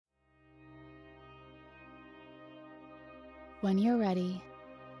When you're ready,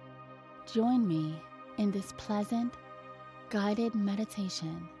 join me in this pleasant, guided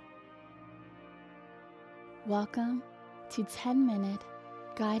meditation. Welcome to 10-minute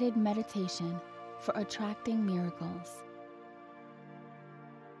guided meditation for attracting miracles.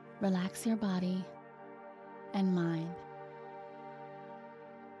 Relax your body and mind.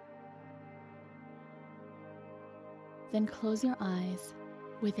 Then close your eyes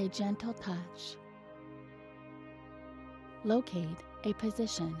with a gentle touch. Locate a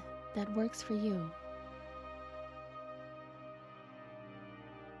position that works for you.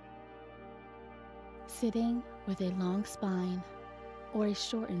 Sitting with a long spine or a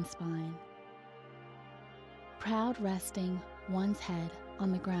shortened spine. Proud resting one's head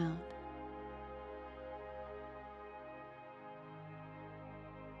on the ground.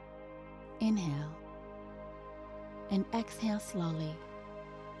 Inhale and exhale slowly.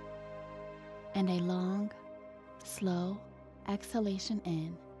 And a long, slow exhalation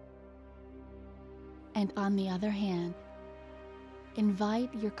in. And on the other hand,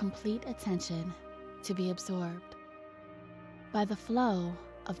 invite your complete attention to be absorbed by the flow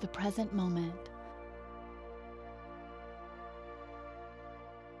of the present moment.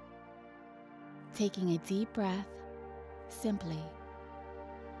 Taking a deep breath, simply.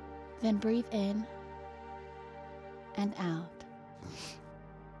 Then breathe in and out.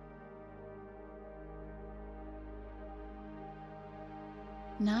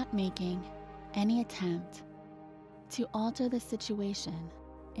 Not making any attempt to alter the situation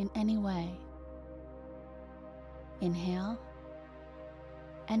in any way. Inhale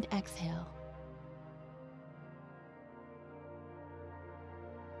and exhale.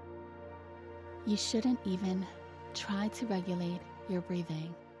 You shouldn't even try to regulate your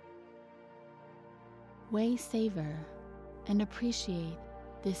breathing. Savor and appreciate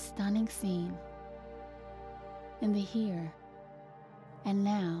this stunning scene in the here and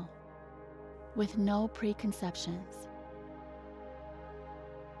now with no preconceptions.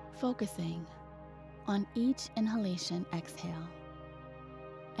 Focusing on each inhalation, exhale,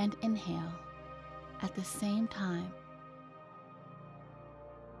 and inhale at the same time.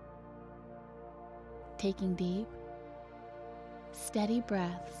 Taking deep, steady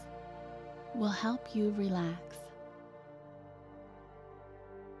breaths will help you relax.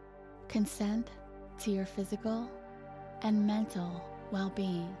 Consent to your physical and mental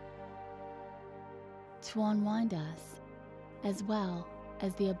well-being, to unwind us, as well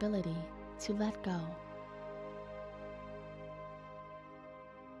as the ability to let go.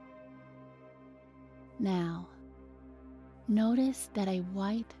 Now, notice that a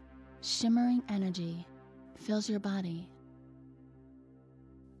white, shimmering energy fills your body,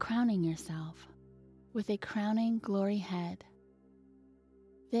 crowning yourself with a crowning glory head.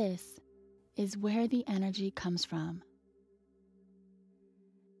 This is where the energy comes from.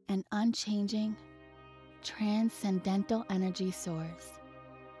 An unchanging, transcendental energy source.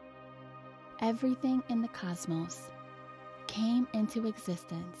 Everything in the cosmos came into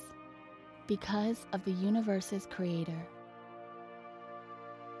existence because of the universe's creator.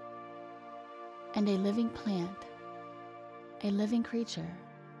 And a living plant, a living creature,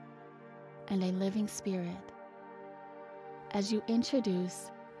 and a living spirit. As you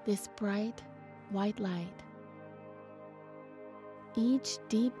introduce this bright, white light, each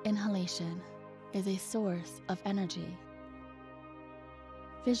deep inhalation is a source of energy.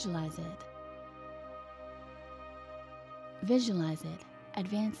 Visualize it. Visualize it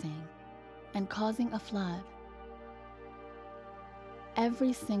advancing and causing a flood.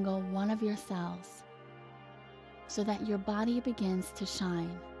 Every single one of your cells, so that your body begins to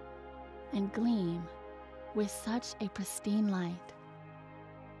shine and gleam with such a pristine light.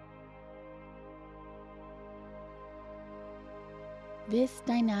 This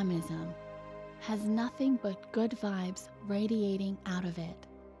dynamism has nothing but good vibes radiating out of it.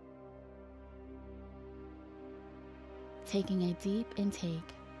 Taking a deep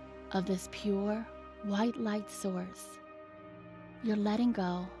intake of this pure white light source, you're letting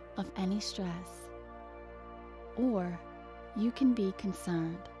go of any stress, or you can be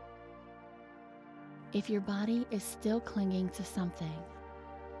concerned if your body is still clinging to something.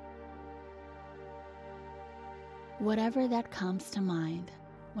 Whatever that comes to mind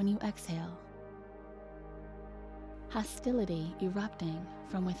when you exhale. Hostility erupting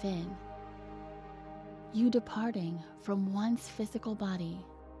from within. You departing from one's physical body.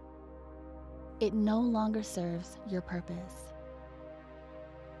 It no longer serves your purpose.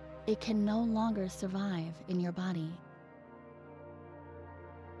 It can no longer survive in your body.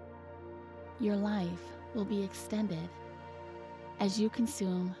 Your life will be extended as you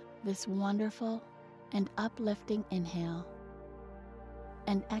consume this wonderful and uplifting inhale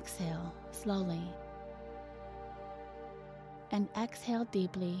and exhale slowly. And exhale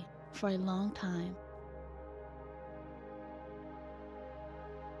deeply for a long time.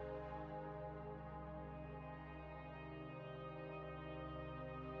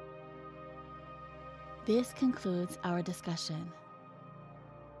 This concludes our discussion.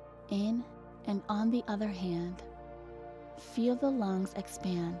 In and on the other hand, feel the lungs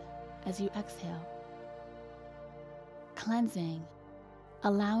expand as you exhale, cleansing,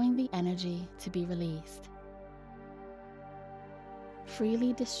 allowing the energy to be released.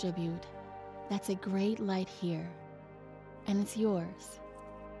 Freely distribute. That's a great light here, and it's yours.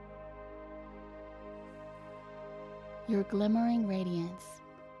 Your glimmering radiance,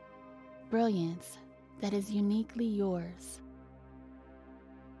 brilliance that is uniquely yours.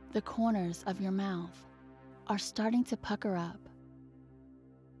 The corners of your mouth are starting to pucker up,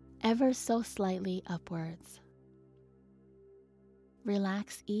 ever so slightly upwards.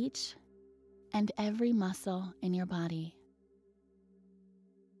 Relax each and every muscle in your body.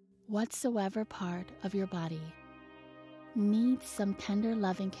 Whatsoever part of your body needs some tender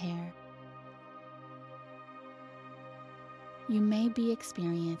loving care. You may be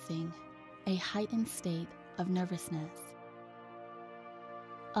experiencing a heightened state of nervousness.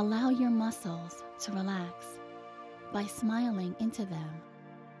 Allow your muscles to relax by smiling into them.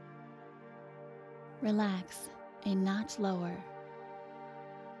 Relax a notch lower.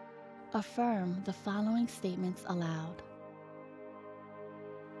 Affirm the following statements aloud.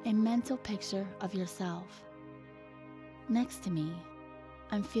 A mental picture of yourself. Next to me,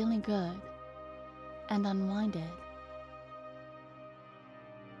 I'm feeling good and unwinded.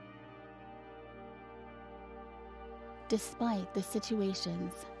 Despite the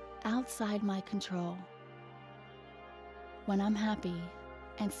situations outside my control, when I'm happy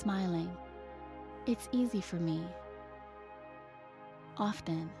and smiling, it's easy for me.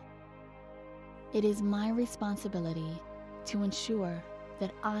 Often, it is my responsibility to ensure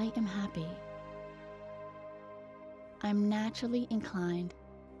that I am happy. I'm naturally inclined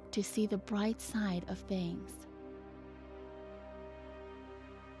to see the bright side of things.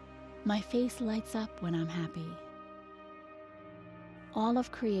 My face lights up when I'm happy. All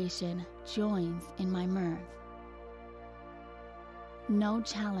of creation joins in my mirth. No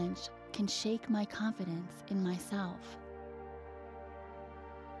challenge can shake my confidence in myself.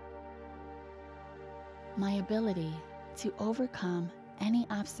 My ability to overcome any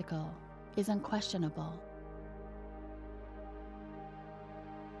obstacle is unquestionable.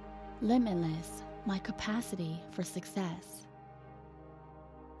 Limitless, my capacity for success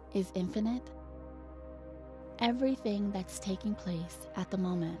is infinite. Everything that's taking place at the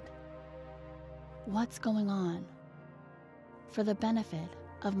moment, what's going on, for the benefit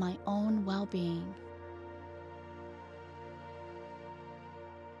of my own well-being.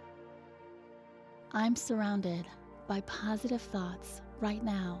 I'm surrounded by positive thoughts right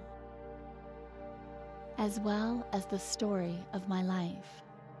now, as well as the story of my life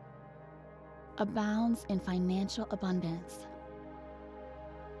abounds in financial abundance.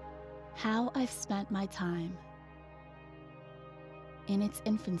 How I've spent my time in its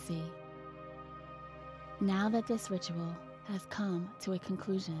infancy, now that this ritual has come to a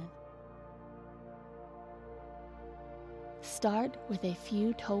conclusion. Start with a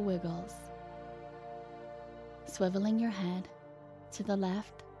few toe wiggles, swiveling your head to the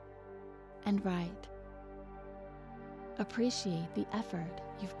left and right. Appreciate the effort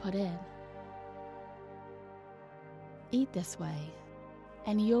you've put in. Eat this way,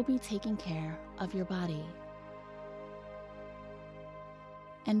 and you'll be taking care of your body.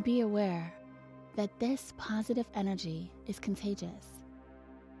 And be aware that this positive energy is contagious,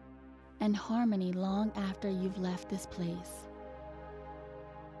 and harmony long after you've left this place.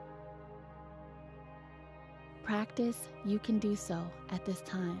 Practice, you can do so at this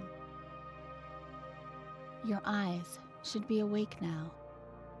time. Your eyes should be awake now.